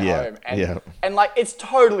into my home? And like, it's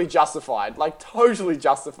totally justified. Like, totally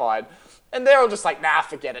justified. And they're all just like, nah,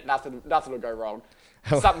 forget it. Nothing will go wrong.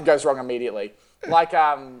 Something goes wrong immediately. Like,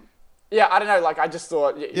 I don't know. Like, I just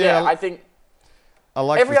thought, I think I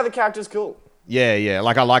like every other character's cool. Yeah.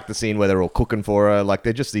 Like, I like the scene where they're all cooking for her. Like,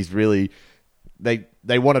 they're just these really...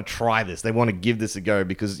 They want to try this. They want to give this a go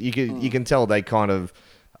because you can tell they kind of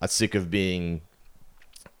are sick of being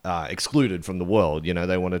excluded from the world. You know,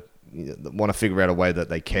 they want to figure out a way that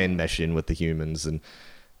they can mesh in with the humans. And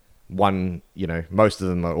most of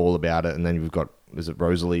them are all about it. And then you've got, is it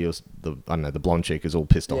Rosalie or the blonde chick is all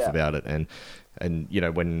pissed off about it. And you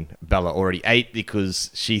know, when Bella already ate because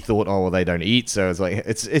she thought, oh, well, they don't eat. So it's like,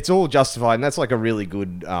 it's all justified. And that's like a really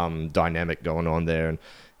good dynamic going on there.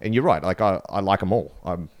 And you're right. Like, I like them all.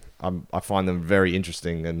 I find them very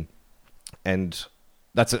interesting. And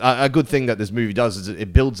that's a good thing that this movie does is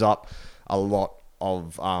it builds up a lot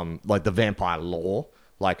of like the vampire lore,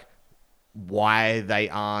 like why they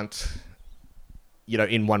aren't,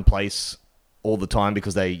 in one place all the time,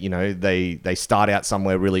 because they start out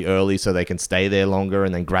somewhere really early so they can stay there longer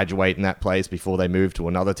and then graduate in that place before they move to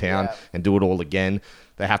another town and do it all again.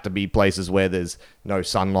 They have to be places where there's no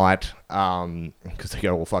sunlight because they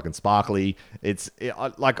go all fucking sparkly.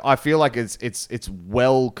 I feel like it's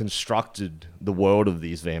well constructed, the world of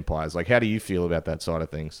these vampires. Like, how do you feel about that side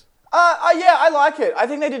of things? I like it. I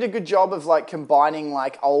think they did a good job of like combining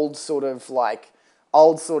like old sort of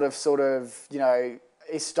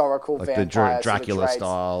historical like vampire the Dracula sort of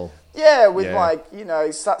style. Yeah,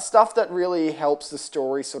 with stuff that really helps the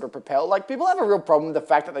story sort of propel. Like, people have a real problem with the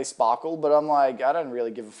fact that they sparkle, but I'm like, I don't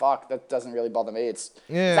really give a fuck. That doesn't really bother me.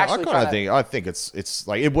 I think it's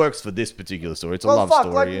like, it works for this particular story. It's a love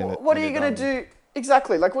story. Like, what are you gonna do?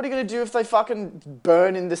 Exactly. Like, what are you gonna do if they fucking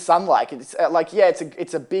burn in the sunlight? It's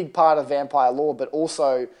it's a big part of vampire lore, but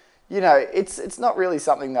also, it's not really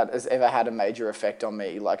something that has ever had a major effect on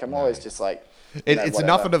me. Like, I'm always just like. It's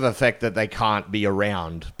enough of an effect that they can't be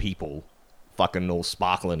around people fucking all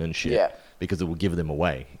sparkling and shit because it will give them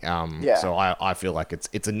away. So I feel like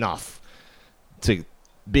it's enough to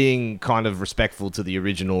being kind of respectful to the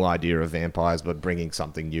original idea of vampires, but bringing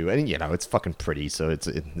something new. And, it's fucking pretty, so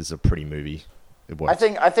it's a pretty movie. It works.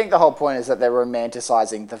 I think the whole point is that they're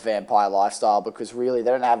romanticizing the vampire lifestyle because really they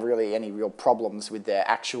don't have really any real problems with their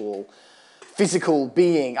actual physical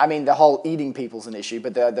being. I mean, the whole eating people's an issue,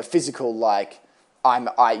 but the physical, like, I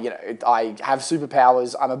have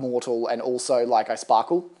superpowers, I'm immortal, and also, like, I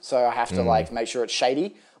sparkle, so I have to like make sure it's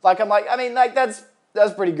shady. Like, I'm like, I mean, like, that's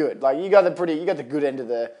pretty good. Like, you got the good end of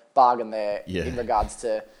the bargain there in regards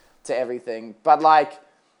to everything. But like,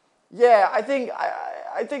 I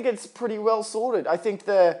think it's pretty well sorted. I think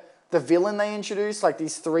the villain they introduced, like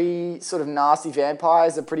these three sort of nasty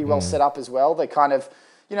vampires, are pretty well set up as well. They kind of,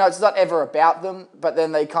 it's not ever about them, but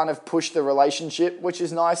then they kind of push the relationship, which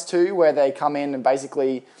is nice too, where they come in and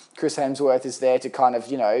basically Chris Hemsworth is there to kind of,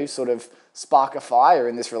 sort of spark a fire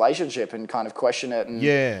in this relationship and kind of question it. And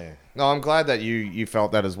no, I'm glad that you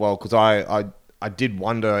felt that as well, because I did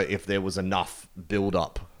wonder if there was enough build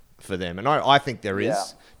up for them, and I think there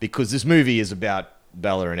is, because this movie is about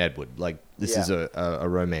Bella and Edward. Like, this is a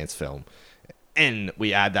romance film, and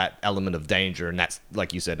we add that element of danger, and that's,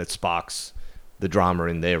 like you said, it sparks the drama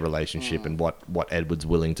in their relationship and what Edward's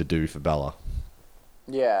willing to do for Bella.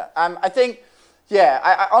 I think,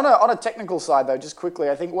 on a technical side though, just quickly,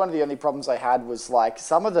 I think one of the only problems I had was like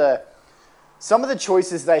some of the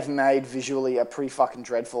choices they've made visually are pretty fucking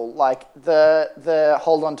dreadful. Like the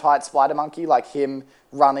hold on tight spider monkey, like him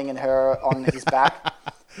running and her on his back.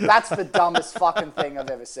 That's the dumbest fucking thing I've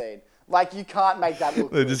ever seen. Like, you can't make that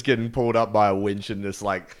look They're good. just getting pulled up by a winch and just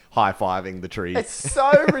like high-fiving the tree. It's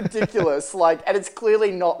so ridiculous. Like, and it's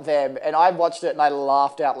clearly not them. And I watched it and I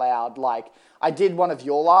laughed out loud. Like, I did one of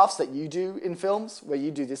your laughs that you do in films, where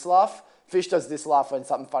you do this laugh. Fish does this laugh when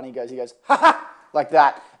something funny goes. He goes, ha ha, like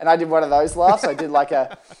that. And I did one of those laughs. I did like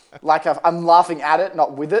a, I'm laughing at it,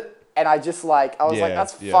 not with it. And I just like, I was like,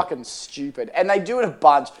 that's fucking stupid. And they do it a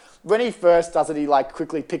bunch. When he first does it, he like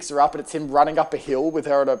quickly picks her up and it's him running up a hill with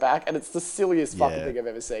her on her back. And it's the silliest fucking thing I've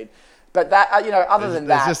ever seen. But that, you know,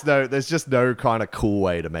 there's just no kind of cool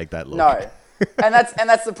way to make that look. No. And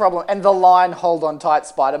that's the problem. And the line, hold on tight,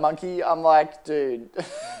 spider monkey. I'm like, dude,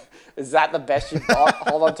 is that the best you've got?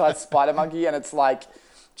 Hold on tight, spider monkey. And it's like,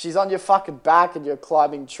 she's on your fucking back and you're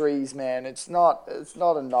climbing trees, man. It's not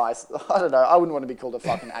a nice, I don't know. I wouldn't want to be called a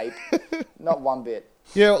fucking ape. Not one bit.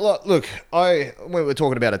 Yeah, look, when we're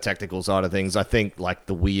talking about a technical side of things, I think like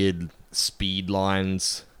the weird speed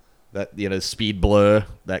lines that, you know, speed blur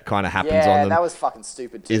that kind of happens on them. Yeah, that was fucking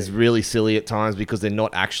stupid too. Is really silly at times because they're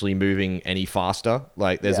not actually moving any faster.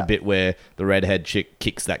 Like there's a bit where the redhead chick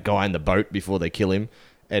kicks that guy in the boat before they kill him.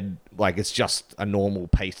 And like it's just a normal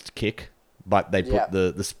paced kick, but they put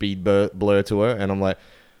the speed blur to her. And I'm like,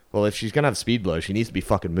 well, if she's going to have speed blur, she needs to be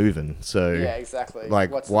fucking moving. So yeah, exactly.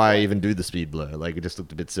 Like, why even do the speed blur? Like, it just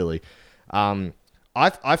looked a bit silly.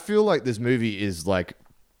 I feel like this movie is, like,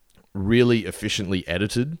 really efficiently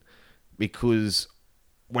edited because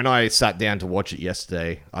when I sat down to watch it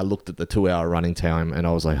yesterday, I looked at the 2-hour running time and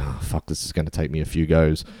I was like, oh, fuck, this is going to take me a few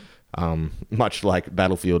goes. Much like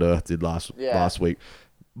Battlefield Earth did last week.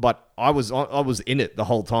 But I was in it the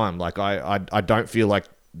whole time. Like, I don't feel like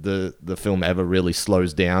the film ever really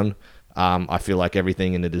slows down. I feel like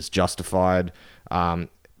everything in it is justified.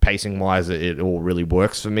 Pacing wise, it all really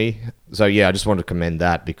works for me. So yeah, I just wanted to commend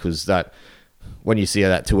that because that when you see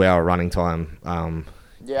that 2-hour running time,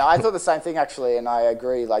 yeah, I thought the same thing actually, and I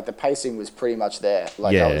agree. Like the pacing was pretty much there.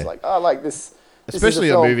 Like I was like, oh, like this. Especially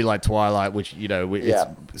a movie like Twilight, which, you know,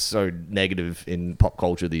 it's so negative in pop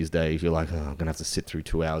culture these days. You're like, oh, I'm going to have to sit through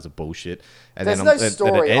 2 hours of bullshit. And then it ends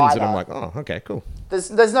either. and I'm like, oh, okay, cool. There's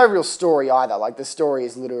no real story either. Like the story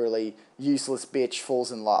is literally useless bitch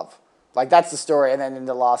falls in love. Like that's the story, and then in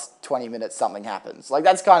the last 20 minutes something happens. Like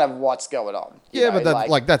that's kind of what's going on. Yeah, but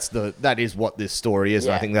that is what this story is.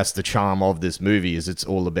 Yeah. And I think that's the charm of this movie is it's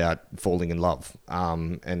all about falling in love.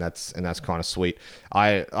 And that's kind of sweet.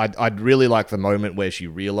 I'd really like the moment where she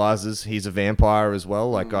realizes he's a vampire as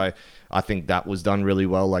well. Like I think that was done really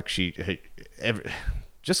well. Like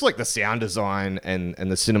just like the sound design and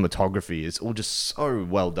the cinematography is all just so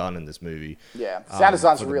well done in this movie. Yeah, sound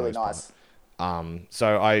design's really nice.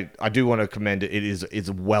 So I do want to commend it. It's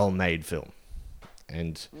a well-made film.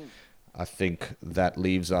 And I think that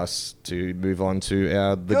leaves us to move on to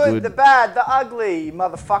the good, the bad, the ugly,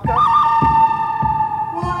 motherfucker.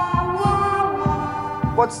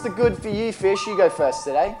 What's the good for you, Fish? You go first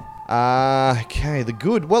today. Okay, the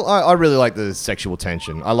good. Well, I really like the sexual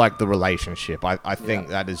tension. I like the relationship. I think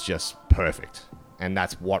that is just perfect. And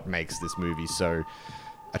that's what makes this movie so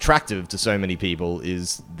attractive to so many people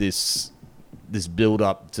is this build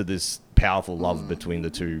up to this powerful love between the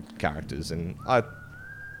two characters, and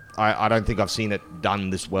I don't think I've seen it done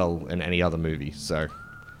this well in any other movie. So,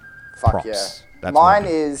 fuck props. yeah. That's mine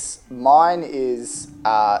is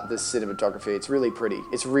the cinematography. It's really pretty.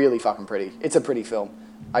 It's really fucking pretty. It's a pretty film.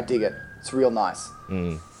 I dig it. It's real nice.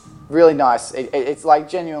 Really nice. It's like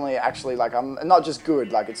genuinely, actually, like I'm not just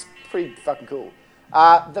good. Like it's pretty fucking cool.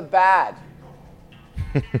 The bad.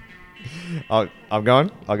 I'm going?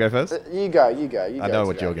 I'll go first? You go. I know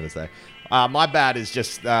what you're going to say. My bad is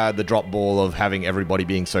just the drop ball of having everybody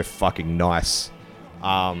being so fucking nice.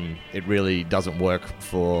 It really doesn't work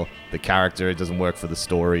for the character. It doesn't work for the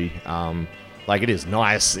story. Like, it is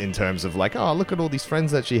nice in terms of, like, oh, look at all these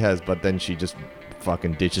friends that she has, but then she just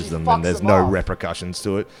fucking ditches them and there's no repercussions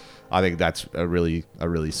to it. I think that's a really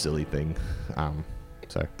silly thing.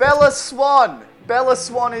 Bella Swan! Bella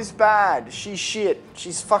Swan is bad. She's shit.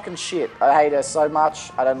 She's fucking shit. I hate her so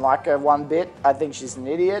much. I don't like her one bit. I think she's an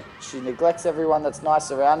idiot. She neglects everyone that's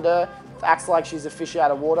nice around her. Acts like she's a fish out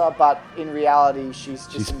of water, but in reality,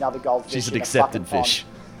 she's another goldfish. She's an accepted fish.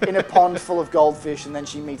 In a pond full of goldfish, and then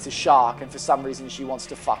she meets a shark, and for some reason she wants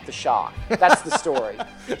to fuck the shark. That's the story.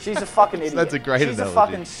 She's a fucking idiot. That's a great analogy. She's a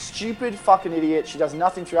fucking stupid fucking idiot. She does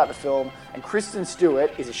nothing throughout the film, and Kristen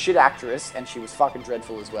Stewart is a shit actress, and she was fucking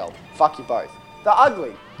dreadful as well. Fuck you both. The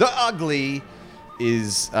ugly. The ugly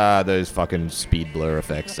is those fucking speed blur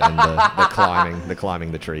effects and the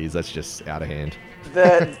climbing the trees. That's just out of hand.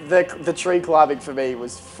 the tree climbing for me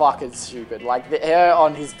was fucking stupid. Like, the hair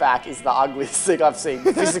on his back is the ugliest thing I've seen.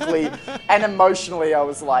 Physically and emotionally, I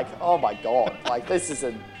was like, oh my god, like this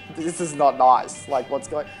is not nice. Like, what's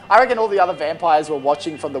going? I reckon all the other vampires were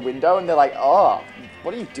watching from the window and they're like, oh,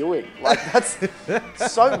 what are you doing? Like, that's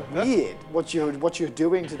so weird. What you're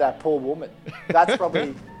doing to that poor woman. That's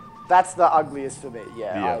the ugliest for me.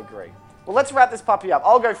 Yeah, I agree. Well, let's wrap this puppy up.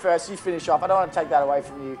 I'll go first. You finish off. I don't want to take that away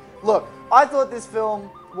from you. Look, I thought this film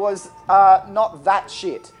was not that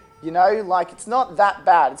shit. You know, like, it's not that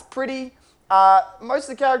bad. It's pretty. Most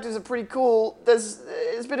of the characters are pretty cool. There's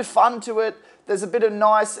a bit of fun to it. There's a bit of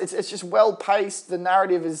nice. It's just well paced. The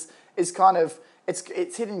narrative is kind of.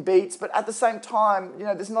 It's hitting beats, but at the same time, you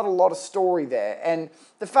know, there's not a lot of story there. And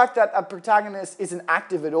the fact that a protagonist isn't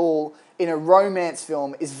active at all in a romance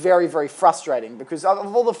film is very, very frustrating, because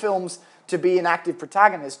of all the films to be an active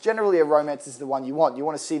protagonist, generally a romance is the one you want. You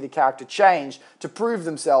want to see the character change to prove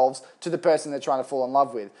themselves to the person they're trying to fall in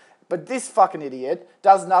love with. But this fucking idiot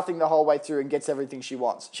does nothing the whole way through and gets everything she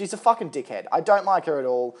wants. She's a fucking dickhead. I don't like her at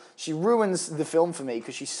all. She ruins the film for me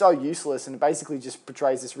because she's so useless and basically just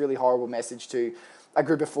portrays this really horrible message to a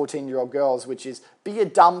group of 14-year-old girls, which is, be a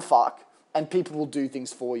dumb fuck and people will do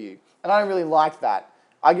things for you. And I don't really like that.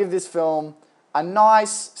 I give this film a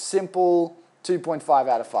nice, simple 2.5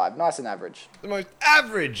 out of 5. Nice and average. The most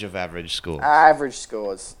average of average scores. Average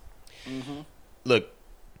scores. Mm-hmm. Look,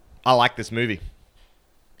 I like this movie.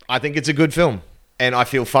 I think it's a good film. And I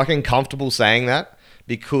feel fucking comfortable saying that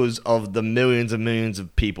because of the millions and millions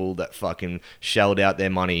of people that fucking shelled out their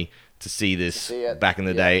money to see this back in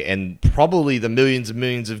the day. And probably the millions and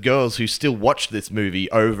millions of girls who still watch this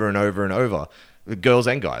movie over and over and over. Girls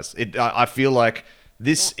and guys. I feel like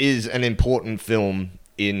this is an important film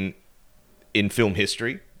in film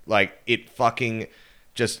history. Like, it fucking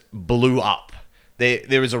just blew up.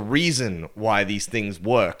 There is a reason why these things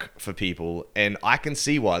work for people, and I can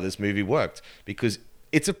see why this movie worked, because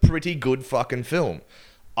it's a pretty good fucking film.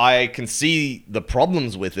 I can see the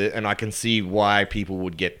problems with it, and I can see why people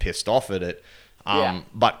would get pissed off at it.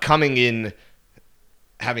 But coming in,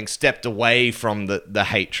 having stepped away from the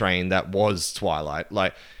hate train that was Twilight,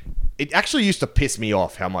 like, it actually used to piss me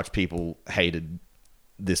off how much people hated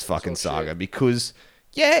this fucking saga, because,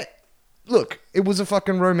 yeah, look, it was a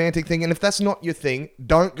fucking romantic thing, and if that's not your thing,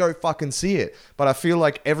 don't go fucking see it. But I feel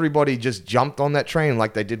like everybody just jumped on that train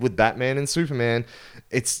like they did with Batman and Superman.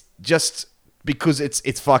 It's just because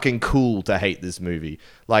it's fucking cool to hate this movie.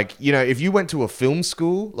 Like, you know, if you went to a film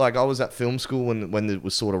school, like I was at film school when it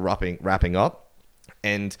was sort of wrapping up,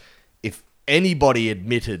 and if anybody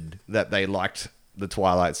admitted that they liked the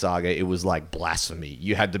Twilight Saga, it was like blasphemy.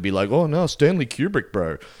 You had to be like, oh no, Stanley Kubrick,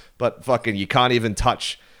 bro. But fucking, you can't even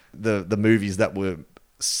touch the movies that were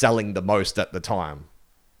selling the most at the time.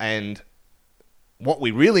 And what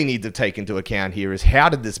we really need to take into account here is, how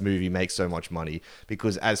did this movie make so much money?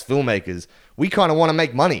 Because as filmmakers, we kind of want to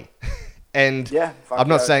make money. And I'm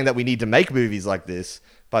not saying that we need to make movies like this,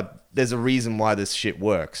 but there's a reason why this shit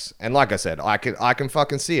works. And like I said, I can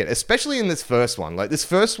fucking see it, especially in this first one. Like, this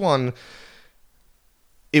first one,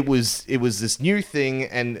 it was this new thing,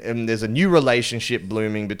 and there's a new relationship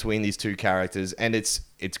blooming between these two characters, and it's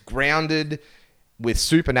grounded with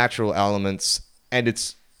supernatural elements, and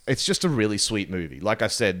it's just a really sweet movie. Like I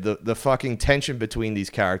said, the fucking tension between these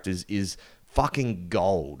characters is fucking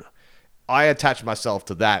gold. I attach myself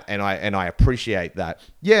to that, and I appreciate that.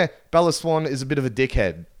 Yeah, Bella Swan is a bit of a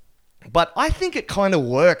dickhead, but I think it kind of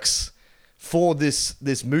works for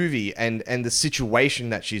this movie and the situation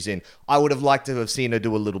that she's in. I would have liked to have seen her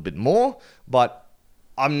do a little bit more, but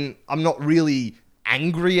I'm not really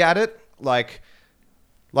angry at it. Like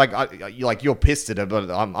you're pissed at her, but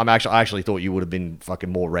I actually thought you would have been fucking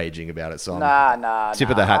more raging about it. So tip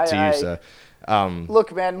of the hat to you, sir.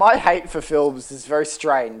 Look, man, my hate for films is very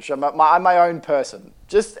strange. I'm my own person.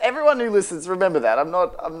 Just everyone who listens, remember that. I'm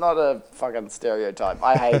not a fucking stereotype.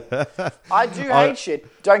 I do hate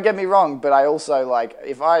shit. Don't get me wrong, but I also, like,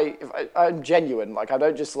 if I'm genuine. Like, I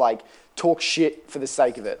don't just like talk shit for the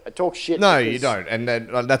sake of it. I talk shit. No, you don't, and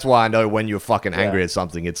that's why I know when you're fucking angry at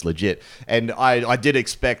something, it's legit. And I did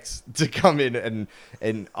expect to come in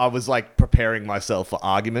and I was like preparing myself for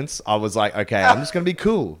arguments. I was like, okay, I'm just gonna be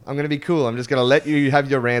cool. I'm just gonna let you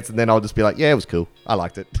have your rants, and then I'll just be like, yeah, it was cool. I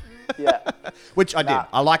liked it. Yeah. Which I did.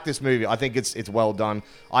 I like this movie. I think it's well done.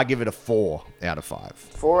 I give it a 4 out of 5.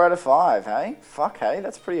 4 out of 5, hey? Fuck, hey,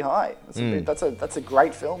 that's pretty high. That's a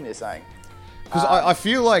great film, you're saying. Because I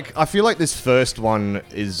feel like this first one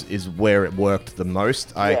is where it worked the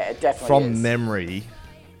most. It definitely from is. Memory,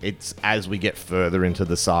 it's as we get further into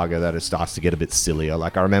the saga that it starts to get a bit sillier.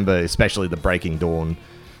 Like, I remember especially the Breaking Dawn,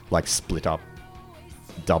 like, split up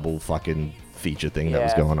double fucking feature thing that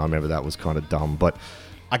was Yeah. going on. I remember that was kind of dumb. But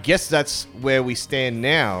I guess that's where we stand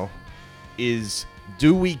now, is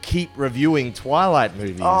do we keep reviewing Twilight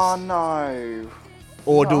movies? Oh, no.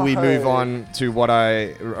 Or do we No. move on to what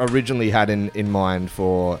I originally had in mind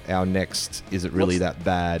for our next Is It Really That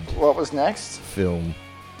Bad What was next? film,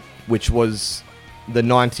 which was the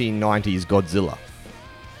 1990s Godzilla.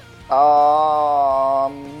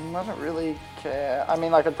 I don't really care. I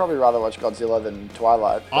mean, like, I'd probably rather watch Godzilla than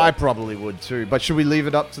Twilight. but- I probably would too, but should we leave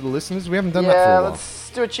it up to the listeners? We haven't done that yeah, for a while. let's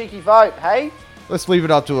do a cheeky vote, hey? Let's leave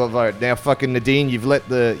it up to a vote. Now, fucking Nadine, you've let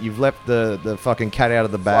the fucking cat out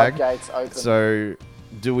of the bag. Floodgates open. So,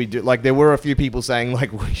 do we do, like, there were a few people saying,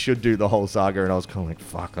 like, we should do the whole saga, and I was kind of like,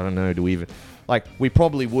 fuck, I don't know, do we even, like, we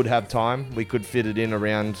probably would have time. We could fit it in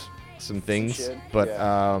around some things, shit, but,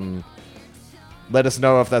 yeah. let us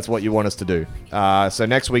know if that's what you want us to do. So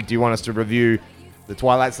next week, do you want us to review the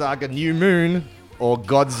Twilight Saga New Moon or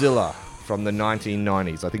Godzilla from the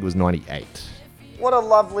 1990s? I think it was 98. What a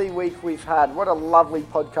lovely week we've had. What a lovely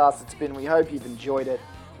podcast it's been. We hope you've enjoyed it.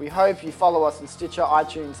 We hope you follow us on Stitcher,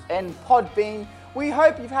 iTunes, and Podbean. We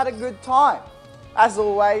hope you've had a good time. As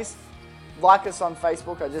always, like us on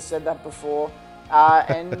Facebook. I just said that before.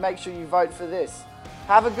 And make sure you vote for this.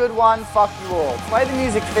 Have a good one. Fuck you all. Play the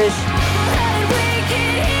music, Fish.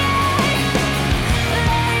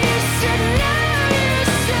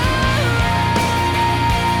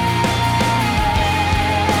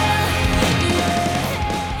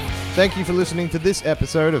 Thank you for listening to this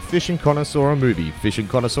episode of Fish and Connoisseur a Movie. Fish and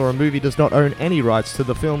Connoisseur a Movie does not own any rights to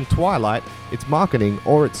the film Twilight, its marketing,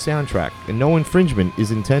 or its soundtrack, and no infringement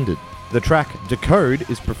is intended. The track Decode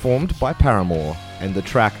is performed by Paramore, and the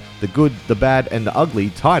track The Good, the Bad, and the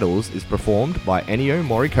Ugly Titles is performed by Ennio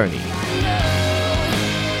Morricone.